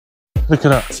Look at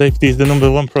that. Safety is the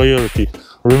 #1 priority.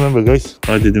 Remember guys,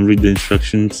 I didn't read the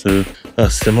instructions, so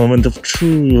that's the moment of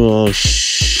truth. Oh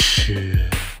shit.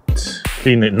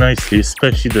 Clean it nicely,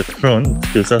 especially the front,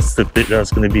 because that's the bit that's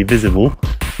going to be visible.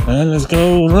 And let's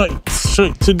go right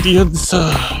straight to the other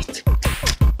side.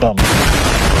 Bam.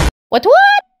 What?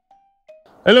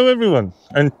 Hello everyone,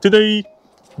 and today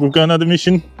we've got another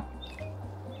mission.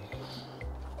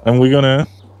 And we're gonna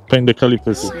paint the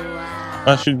calipers.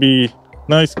 That should be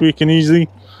nice, quick and easy.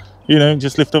 You know,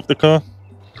 just lift off the car,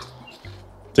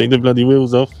 take the bloody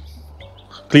wheels off,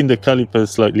 clean the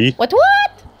calipers slightly. What?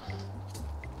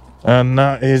 And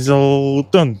that is all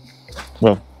done.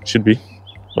 Well, should be,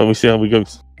 but we'll see how it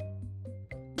goes.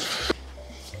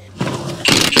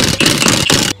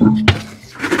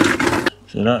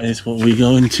 So that is what we're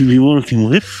going to be working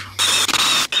with.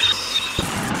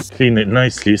 Clean it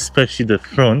nicely, especially the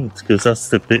front, because that's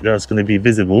the bit that's going to be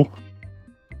visible.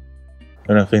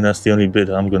 And I think that's the only bit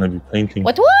that I'm going to be painting.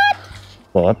 What?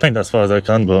 Well, I paint as far as I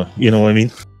can, but you know what I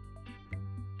mean.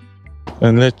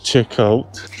 And let's check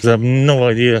out, because I have no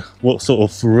idea what sort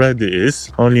of red it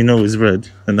is. I only know it's red,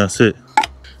 and that's it.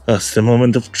 That's the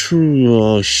moment of truth.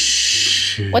 Oh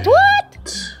shit. What?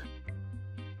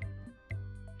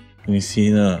 Can you see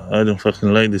that? I don't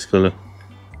fucking like this color.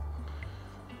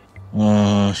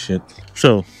 Oh shit.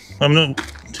 So, I'm not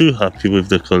too happy with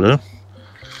the color.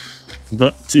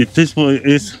 But it is what it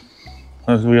is.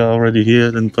 As we are already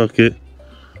here, then fuck it.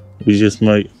 We just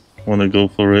might want to go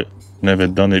for it. Never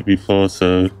done it before,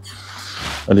 so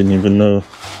I didn't even know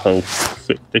how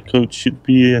thick the coat should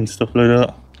be and stuff like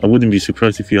that. I wouldn't be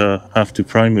surprised if you have to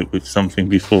prime it with something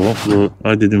before, but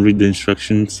I didn't read the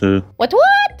instructions, so... What?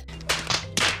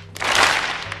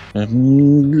 I have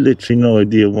literally no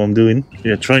idea what I'm doing.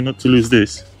 Yeah, try not to lose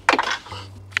this.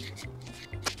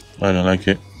 I don't like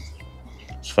it.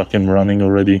 It's fucking running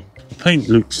already. The paint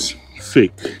looks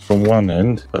thick from one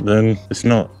end, but then it's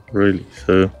not really.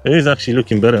 So it is actually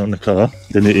looking better on the car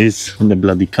than it is in the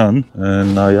bloody can.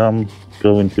 And I am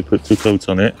going to put 2 coats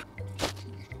on it.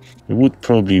 It would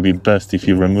probably be best if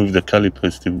you remove the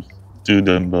calipers to do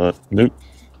them, but nope.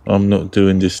 I'm not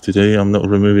doing this today. I'm not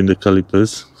removing the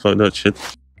calipers. Fuck that shit.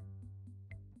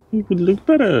 It would look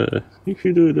better if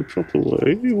you do it the proper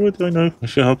way. What I know?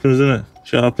 Shit happens, isn't it?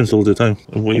 Shit happens all the time.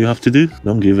 And what you have to do,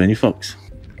 don't give any fucks.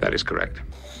 That is correct.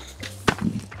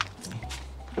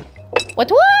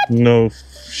 What? No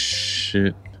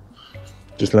shit.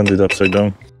 Just landed upside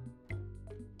down.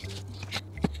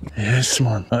 Yes,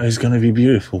 man. That is gonna be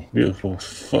beautiful. Beautiful as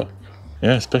fuck.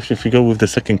 Yeah, especially if you go with the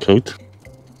second coat.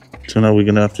 So now we're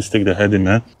gonna have to stick the head in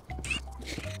there.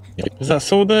 Is that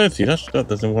so dirty? That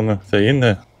doesn't want to stay in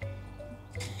there.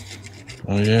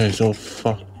 Oh yeah, it's all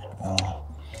fucked. Oh,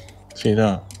 see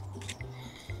that?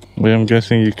 Well, I'm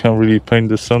guessing you can't really paint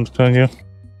the sun, can you?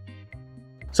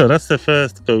 So that's the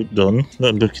first coat done.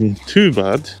 Not looking too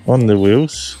bad on the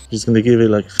wheels. Just gonna give it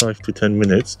like 5 to 10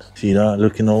 minutes. See that?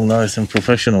 Looking all nice and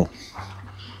professional.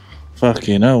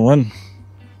 Fucking hell, man.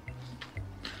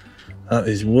 That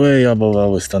is way above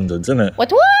our standards, isn't it?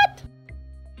 What?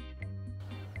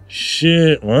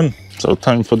 Shit, man. So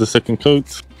time for the second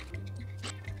coat.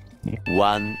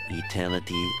 1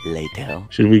 eternity later.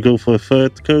 Should we go for a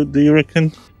third coat, do you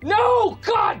reckon? No!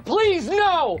 God, please,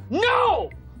 no!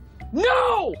 No!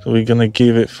 No! So we're gonna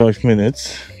give it 5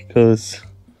 minutes, because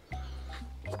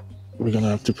we're gonna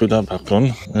have to put that back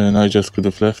on. And I just could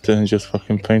have left it and just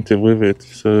fucking painted with it.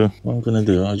 So what I'm gonna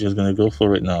do, I'm just gonna go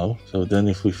for it now. So then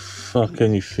if we fuck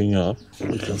anything up,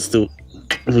 we can still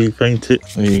repaint it.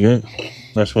 There you go.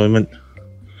 That's what I meant.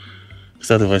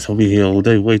 Because otherwise I'll be here all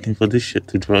day waiting for this shit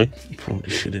to dry.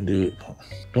 Probably shouldn't do it, but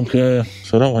don't care.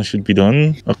 So that one should be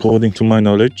done, according to my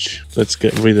knowledge. Let's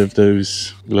get rid of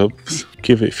those gloves.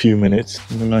 Give it a few minutes.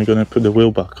 And then I'm going to put the wheel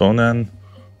back on and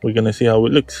we're going to see how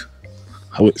it looks.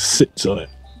 How it sits on it.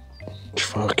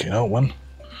 Fucking hell, man.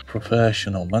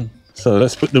 Professional, man. So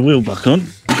let's put the wheel back on.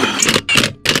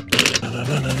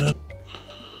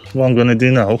 What I'm going to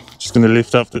do now, just going to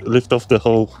lift off the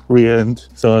whole rear end.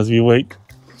 So as we wait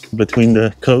between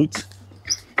the coats,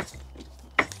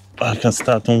 I can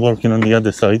start on working on the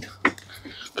other side.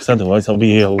 Because otherwise I'll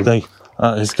be here all day.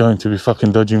 That is going to be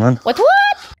fucking dodgy, man. What?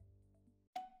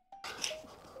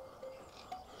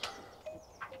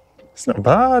 It's not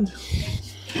bad.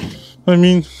 I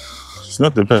mean, it's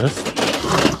not the best.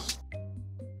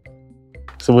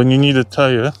 So when you need a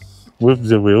tire with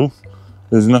the wheel,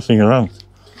 there's nothing around.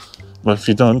 But if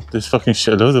you don't, there's fucking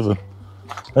shitloads of them.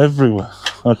 Everywhere.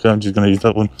 Okay, I'm just gonna use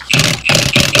that one.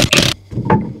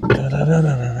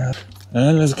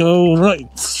 And let's go right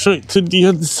straight to the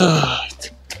other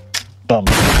side. Bum.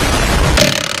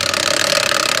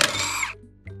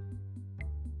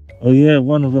 Oh yeah,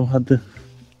 one of them had the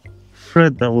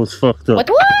thread that was fucked up. What?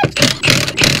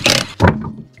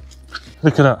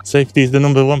 Look at that. Safety is the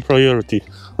 #1 priority.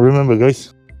 Remember,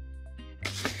 guys.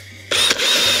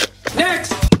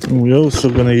 Next! And we're also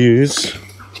gonna use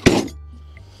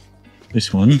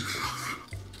this one.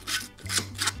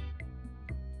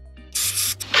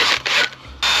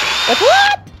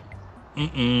 What?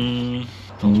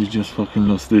 And we just fucking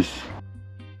lost this.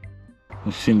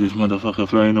 I've seen this motherfucker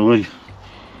flying away.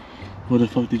 Where the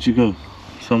fuck did you go?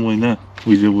 Somewhere in there.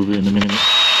 We'll deal with it in a minute.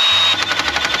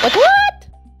 What?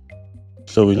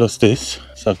 So we lost this.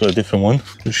 So I've got a different one.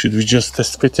 Should we just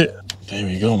test fit it? There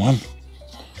we go, man.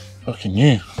 Fucking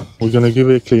yeah. We're gonna give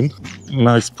it a clean.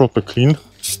 Nice proper clean.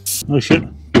 Oh shit.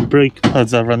 The brake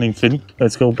pads are running thin.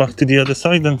 Let's go back to the other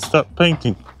side and start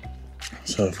painting.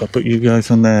 So if I put you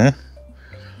guys on there,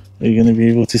 are you gonna be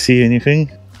able to see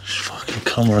anything? This fucking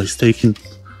camera is taking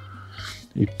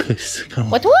a piss. Come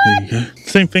on. What? There you go.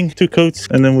 Same thing, 2 coats,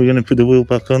 and then we're gonna put the wheel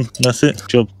back on. That's it.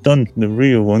 Job done. The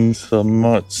rear ones are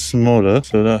much smaller,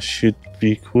 so that should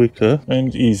be quicker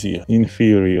and easier. In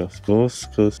theory, of course,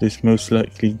 because this most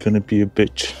likely gonna be a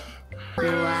bitch.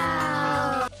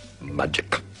 Wow.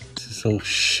 Magic. This is all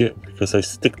shit because I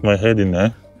stick my head in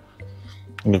there.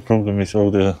 And the problem is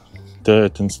all the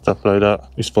dirt and stuff like that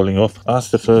is falling off. That's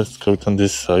the first coat on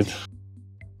this side.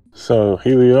 So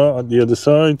here we are at the other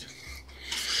side.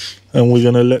 And we're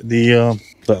gonna let the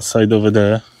that side over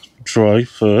there dry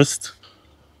first.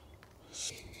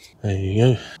 There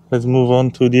you go. Let's move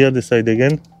on to the other side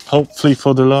again. Hopefully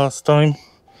for the last time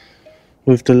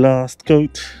with the last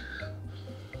coat.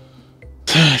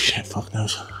 Shit, fuck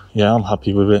knows. Yeah, I'm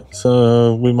happy with it.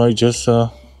 So we might just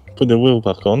put the wheel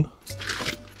back on.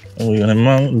 And we're gonna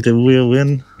mount the wheel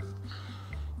in.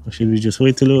 Or should we just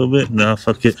wait a little bit? Nah,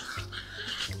 fuck it.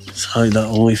 Let's hide that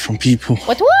away from people.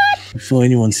 What? Before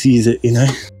anyone sees it, you know.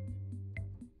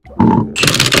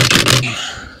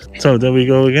 So there we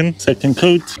go again. Second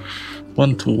coat.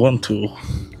 1, 2, 1, 2.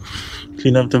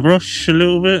 Clean up the brush a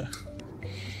little bit.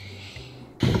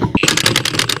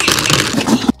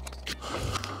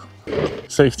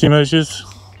 Safety measures.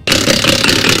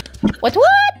 What?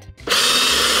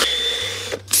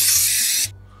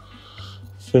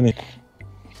 Finish.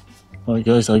 Alright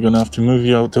guys, I'm gonna have to move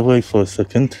you out the way for a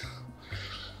second.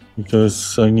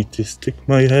 Because I need to stick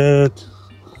my head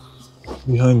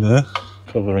behind there.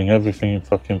 Covering everything in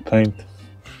fucking paint.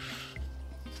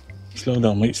 Slow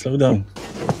down, mate, slow down.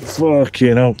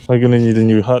 Fucking hell. I'm gonna need a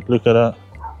new hat, look at that.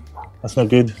 That's not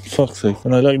good. Fuck's sake.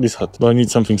 And I like this hat, but I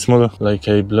need something smaller. Like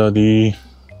a bloody...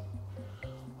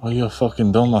 Oh, you're a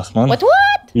fucking dumbass, man. What?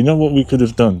 You know what we could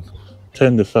have done?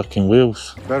 Turn the fucking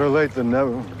wheels. Better late than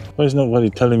never. Why is nobody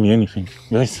telling me anything?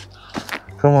 Guys,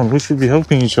 come on, we should be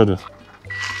helping each other.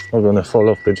 Not gonna fall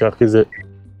off the jack, is it?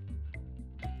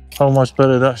 How much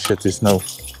better that shit is now?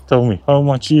 Tell me, how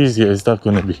much easier is that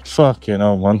gonna be? Fucking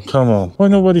hell, man, come on. Why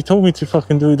nobody told me to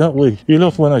fucking do it that way? You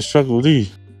love when I struggle, do you?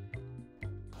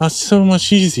 That's so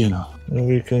much easier now. And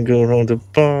we can go around the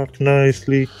back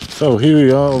nicely. So here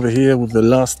we are over here with the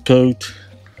last coat.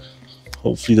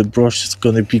 Hopefully the brush is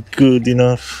gonna be good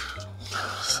enough.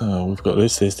 So we've got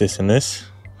this, and this.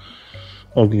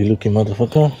 Ugly looking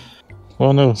motherfucker.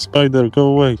 Oh no, spider, go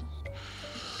away.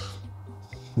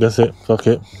 That's it, fuck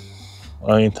it.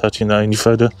 I ain't touching that any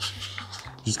further.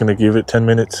 Just gonna give it 10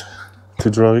 minutes to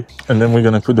dry. And then we're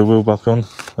gonna put the wheel back on.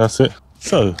 That's it.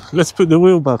 So, let's put the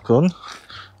wheel back on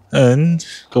and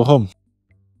go home.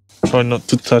 Try not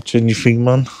to touch anything,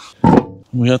 man.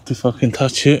 We have to fucking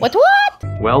touch it. What?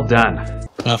 Well done.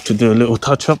 I have to do a little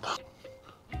touch up.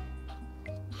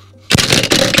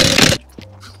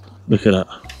 Look at that.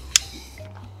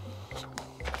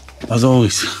 As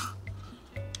always.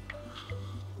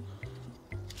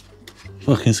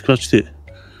 Fucking scratched it.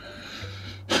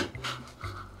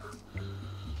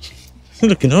 It's not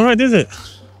looking alright, is it?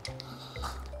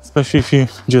 Especially if you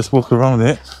just walk around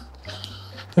it.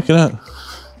 Look at that.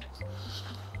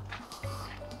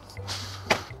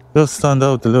 Does stand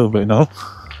out a little bit now.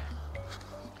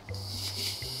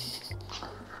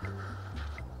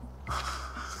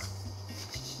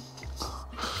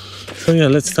 So yeah,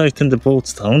 let's tighten the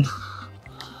bolts down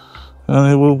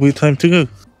and it will be time to go.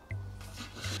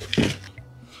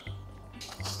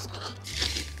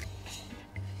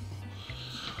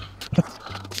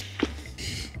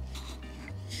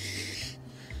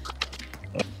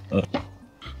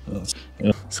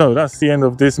 So that's the end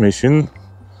of this mission.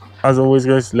 As always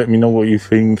guys, let me know what you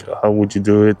think. How would you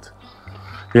do it?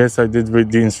 Yes, I did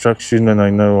read the instruction and I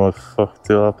know I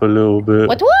fucked it up a little bit.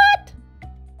 What?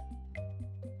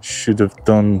 Should have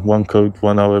done one coat,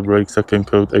 1 hour break, second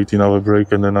coat, 18-hour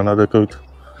break, and then another coat.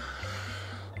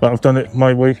 But I've done it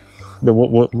my way, the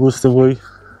what Rooster way,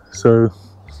 so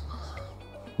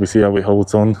we see how it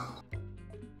holds on.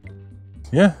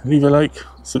 Yeah, leave a like,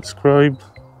 subscribe,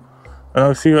 and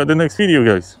I'll see you at the next video,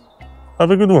 guys.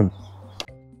 Have a good one.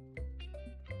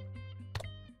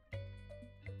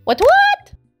 What?